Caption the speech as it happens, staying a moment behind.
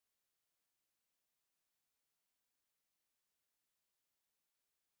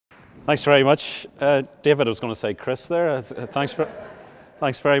Thanks very much, David. I was going to say Chris there. Thanks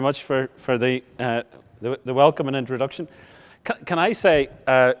very much for the welcome and introduction. Can I say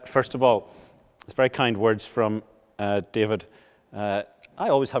first of all, it's very kind words from David. I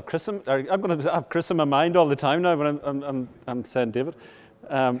always have Chris. I'm going to have Chris in my mind all the time now when I'm saying David.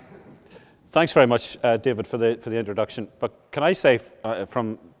 Thanks very much, David, for the introduction. But can I say,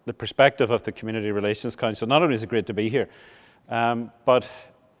 from the perspective of the Community Relations Council, not only is it great to be here, but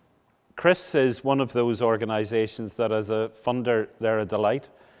Chris is one of those organisations that, as a funder, they're a delight.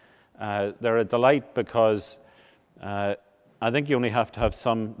 They're a delight because I think you only have to have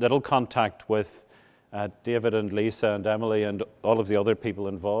some little contact with David and Lisa and Emily and all of the other people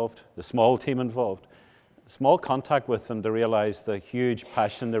involved, the small team involved, small contact with them to realise the huge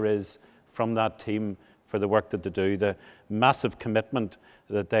passion there is from that team for the work that they do, the massive commitment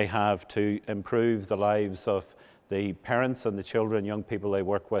that they have to improve the lives of the parents and the children, young people they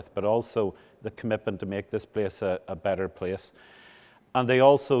work with, but also the commitment to make this place a better place. And they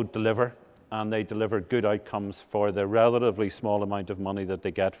also deliver, and they deliver good outcomes for the relatively small amount of money that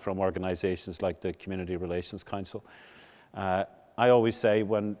they get from organisations like the Community Relations Council. I always say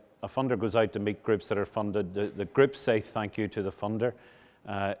when a funder goes out to meet groups that are funded, the groups say thank you to the funder.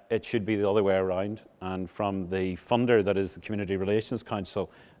 It should be the other way around. And from the funder, that is the Community Relations Council,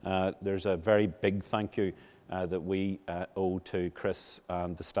 there's a very big thank you that we owe to Chris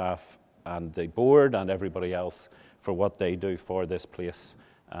and the staff and the board and everybody else for what they do for this place,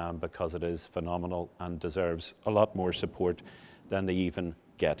 because it is phenomenal and deserves a lot more support than they even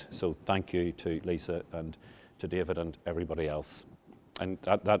get. So thank you to Lisa and to David and everybody else. And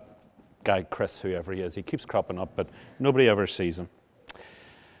that guy, Chris, whoever he is, he keeps cropping up, but nobody ever sees him.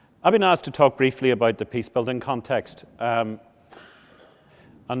 I've been asked to talk briefly about the peace-building context.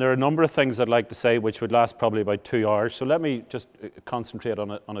 And there are a number of things I'd like to say which would last probably about 2 hours. So let me just concentrate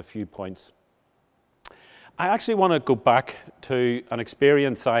on a few points. I actually want to go back to an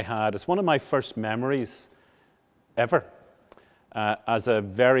experience I had. It's one of my first memories ever as a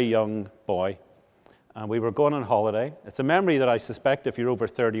very young boy. And we were going on holiday. It's a memory that I suspect if you're over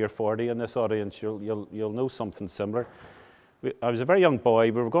 30 or 40 in this audience, you'll know something similar. I was a very young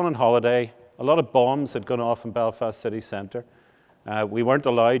boy. We were going on holiday. A lot of bombs had gone off in Belfast city centre. We weren't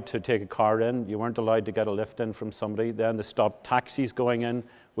allowed to take a car in. You weren't allowed to get a lift in from somebody. Then they stopped taxis going in.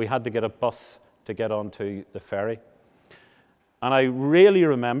 We had to get a bus to get onto the ferry. And I really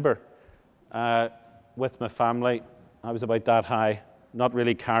remember with my family, I was about that high, not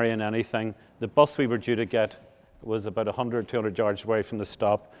really carrying anything. The bus we were due to get was about 100, 200 yards away from the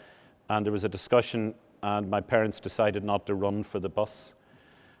stop. And there was a discussion, and my parents decided not to run for the bus.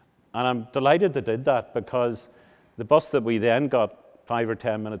 And I'm delighted they did that, because the bus that we then got 5 or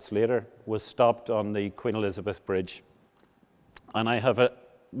 10 minutes later was stopped on the Queen Elizabeth Bridge. And I have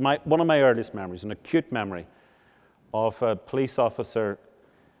one of my earliest memories, an acute memory, of a police officer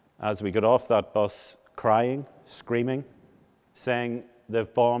as we got off that bus crying, screaming, saying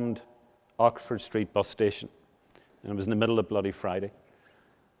they've bombed Oxford Street bus station. And it was in the middle of Bloody Friday.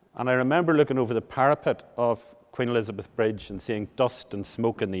 And I remember looking over the parapet of Queen Elizabeth Bridge and seeing dust and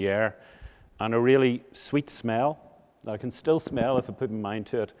smoke in the air, and a really sweet smell that I can still smell if I put my mind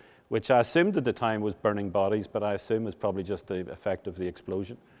to it, which I assumed at the time was burning bodies, but I assume was probably just the effect of the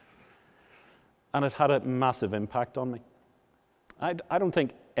explosion. And it had a massive impact on me. I don't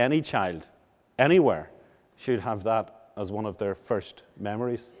think any child, anywhere, should have that as one of their first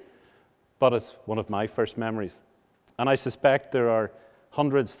memories, but it's one of my first memories. And I suspect there are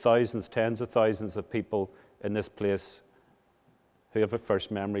hundreds, thousands, tens of thousands of people in this place who have a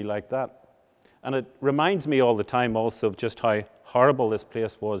first memory like that. And it reminds me all the time also of just how horrible this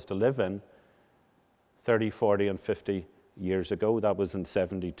place was to live in 30, 40, and 50 years ago. That was in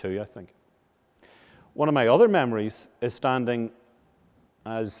 72, I think. One of my other memories is standing,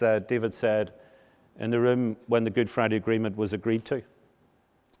 as David said, in the room when the Good Friday Agreement was agreed to.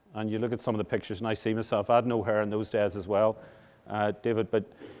 And you look at some of the pictures, and I see myself. I had no hair in those days as well, David, but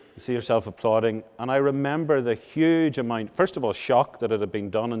you see yourself applauding. And I remember the huge amount, first of all, shock that it had been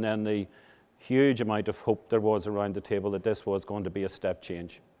done, and then the huge amount of hope there was around the table that this was going to be a step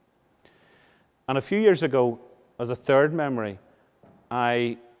change. And a few years ago, as a third memory,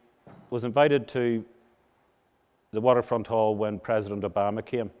 I was invited to the Waterfront Hall when President Obama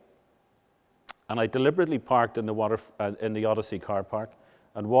came. And I deliberately parked in the Odyssey car park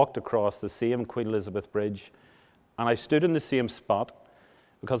and walked across the same Queen Elizabeth Bridge. And I stood in the same spot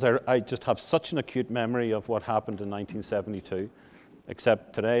because I just have such an acute memory of what happened in 1972.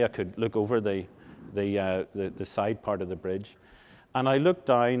 Except today I could look over the side part of the bridge. And I looked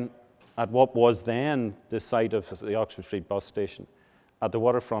down at what was then the site of the Oxford Street bus station. at the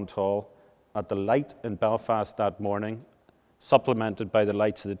Waterfront Hall, at the light in Belfast that morning, supplemented by the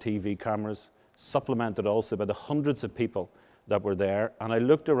lights of the TV cameras, supplemented also by the hundreds of people that were there. And I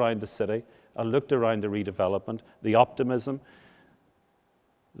looked around the city, I looked around the redevelopment, the optimism,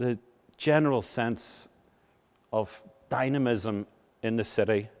 the general sense of dynamism in the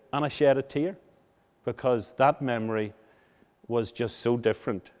city, and I shed a tear, because that memory was just so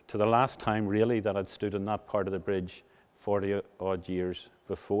different to the last time really that I'd stood on that part of the bridge 40 odd years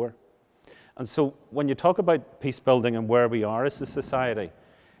before. And so when you talk about peace building and where we are as a society,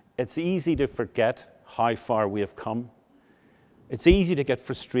 it's easy to forget how far we have come. It's easy to get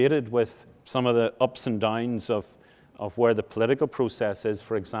frustrated with some of the ups and downs of where the political process is,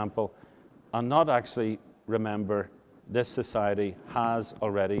 for example, and not actually remember this society has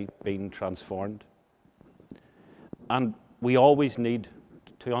already been transformed. And we always need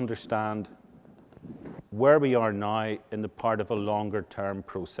to understand where we are now in the part of a longer term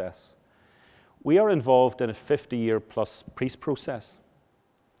process. We are involved in a 50-year plus peace process.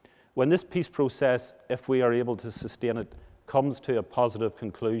 When this peace process, if we are able to sustain it, comes to a positive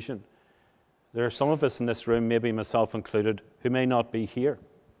conclusion, there are some of us in this room, maybe myself included, who may not be here.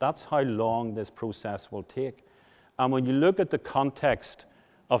 That's how long this process will take. And when you look at the context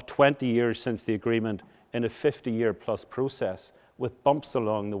of 20 years since the agreement in a 50-year plus process, with bumps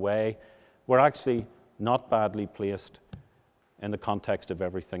along the way, we're actually not badly placed in the context of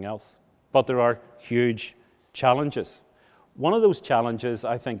everything else. But there are huge challenges. One of those challenges,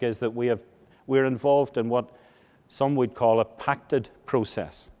 I think, is that we're involved in what some would call a pacted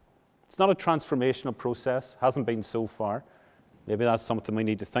process. It's not a transformational process, hasn't been so far. Maybe that's something we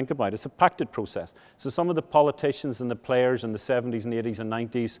need to think about. It's a pacted process. So some of the politicians and the players in the 70s and 80s and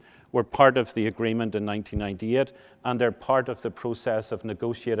 90s were part of the agreement in 1998, and they're part of the process of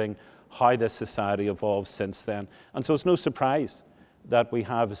negotiating how this society evolves since then. And so it's no surprise that we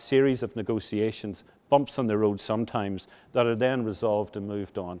have a series of negotiations, bumps on the road sometimes, that are then resolved and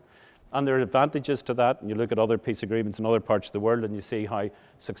moved on. And there are advantages to that, and you look at other peace agreements in other parts of the world and you see how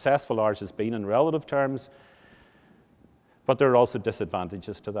successful ours has been in relative terms, but there are also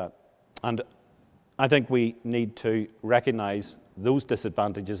disadvantages to that. And I think we need to recognize those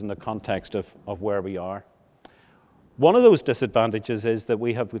disadvantages in the context of where we are. One of those disadvantages is that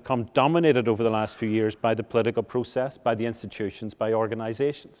we have become dominated over the last few years by the political process, by the institutions, by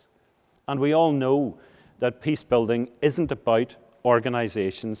organizations. And we all know that peace building isn't about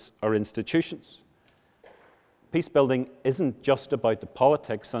organizations or institutions. Peace building isn't just about the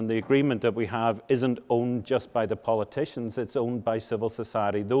politics, and the agreement that we have isn't owned just by the politicians, it's owned by civil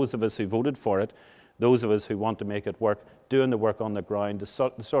society, those of us who voted for it, those of us who want to make it work, doing the work on the ground, the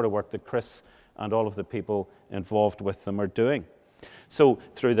sort of work that Chris and all of the people involved with them are doing. So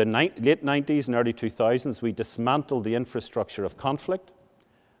through the late 90s and early 2000s, we dismantled the infrastructure of conflict,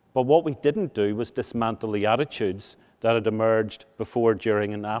 but what we didn't do was dismantle the attitudes that had emerged before,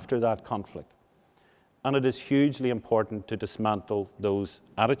 during, and after that conflict. And it is hugely important to dismantle those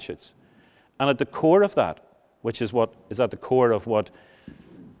attitudes. And at the core of that, which is what is at the core of what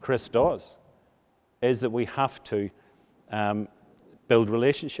Chris does, is that we have to build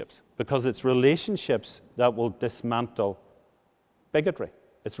relationships, because it's relationships that will dismantle bigotry.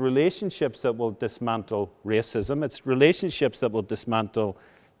 It's relationships that will dismantle racism. It's relationships that will dismantle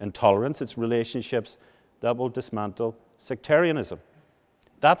intolerance. It's relationships that will dismantle sectarianism.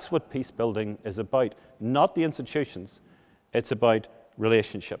 That's what peace building is about, not the institutions. It's about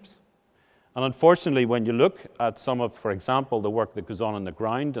relationships. And unfortunately, when you look at some of, for example, the work that goes on the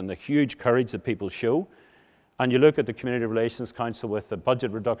ground and the huge courage that people show, and you look at the Community Relations Council with a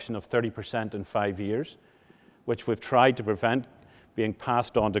budget reduction of 30% in 5 years, which we've tried to prevent being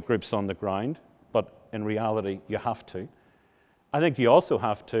passed on to groups on the ground, but in reality, you have to. I think you also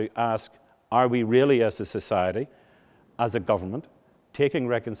have to ask, are we really as a society, as a government, taking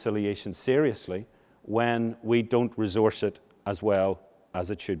reconciliation seriously when we don't resource it as well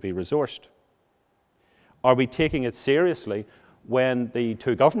as it should be resourced? Are we taking it seriously when the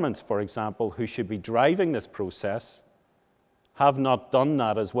two governments, for example, who should be driving this process, have not done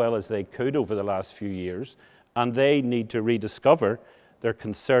that as well as they could over the last few years, and they need to rediscover their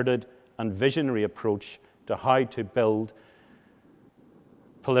concerted and visionary approach to how to build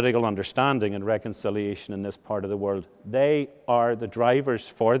political understanding and reconciliation in this part of the world? They are the drivers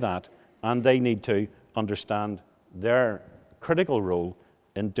for that, and they need to understand their critical role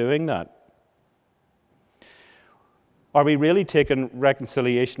in doing that. Are we really taking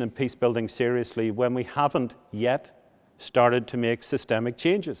reconciliation and peace building seriously when we haven't yet started to make systemic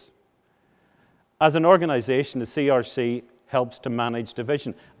changes? As an organization, the CRC helps to manage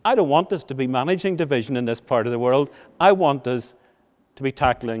division. I don't want us to be managing division in this part of the world. I want us to be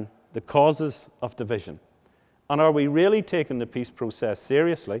tackling the causes of division? And are we really taking the peace process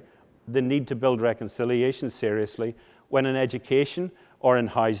seriously, the need to build reconciliation seriously, when in education or in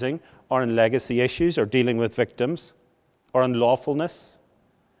housing or in legacy issues or dealing with victims or in lawfulness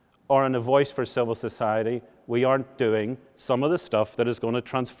or in a voice for civil society, we aren't doing some of the stuff that is going to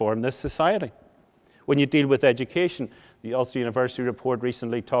transform this society? When you deal with education, the Ulster University report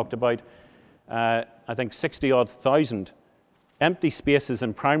recently talked about, I think, 60-odd thousand empty spaces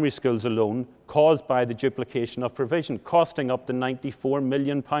in primary schools alone caused by the duplication of provision, costing up to £94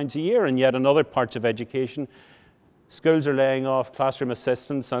 million a year. And yet in other parts of education, schools are laying off classroom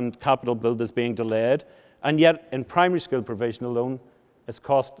assistants and capital build is being delayed. And yet in primary school provision alone, it's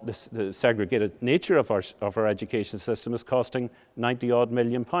cost, the segregated nature of our education system is costing £90-odd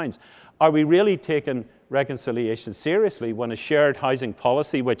million. Are we really taking reconciliation seriously when a shared housing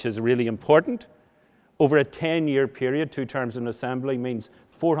policy, which is really important, over a 10-year period, 2 terms in Assembly, means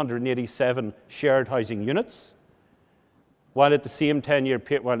 487 shared housing units, while at the same 10-year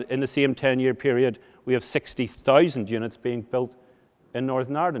in the same 10-year period, we have 60,000 units being built in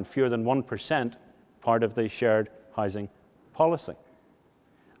Northern Ireland, fewer than 1% part of the shared housing policy.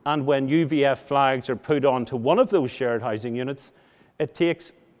 And when UVF flags are put onto one of those shared housing units, it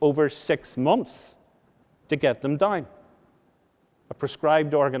takes over 6 months to get them down. A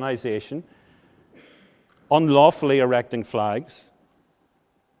prescribed organisation unlawfully erecting flags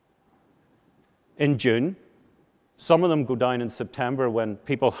in June. Some of them go down in September when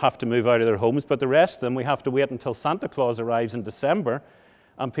people have to move out of their homes, but the rest of them we have to wait until Santa Claus arrives in December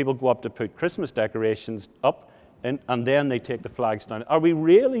and people go up to put Christmas decorations up and then they take the flags down. Are we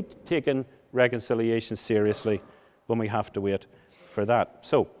really taking reconciliation seriously when we have to wait for that?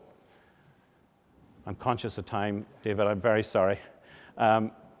 So, I'm conscious of time, David, I'm very sorry.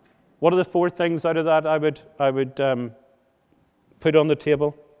 What are the 4 things out of that I would put on the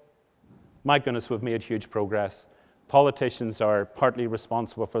table? My goodness, we've made huge progress. Politicians are partly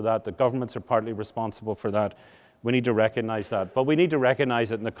responsible for that. The governments are partly responsible for that. We need to recognize that. But we need to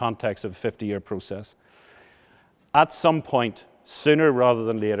recognize it in the context of a 50-year process. At some point, sooner rather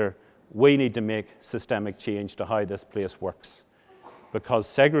than later, we need to make systemic change to how this place works. Because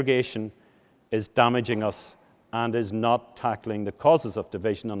segregation is damaging us and is not tackling the causes of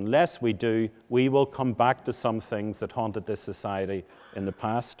division. Unless we do, we will come back to some things that haunted this society in the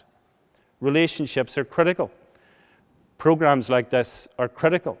past. Relationships are critical. Programs like this are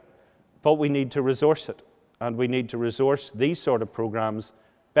critical, but we need to resource it. And we need to resource these sort of programs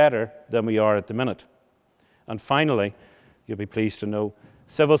better than we are at the minute. And finally, you'll be pleased to know,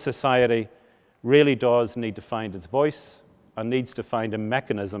 civil society really does need to find its voice and needs to find a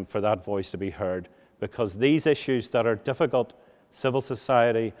mechanism for that voice to be heard. Because these issues that are difficult, civil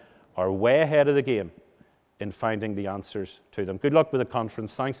society are way ahead of the game in finding the answers to them. Good luck with the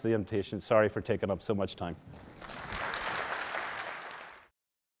conference. Thanks for the invitation. Sorry for taking up so much time.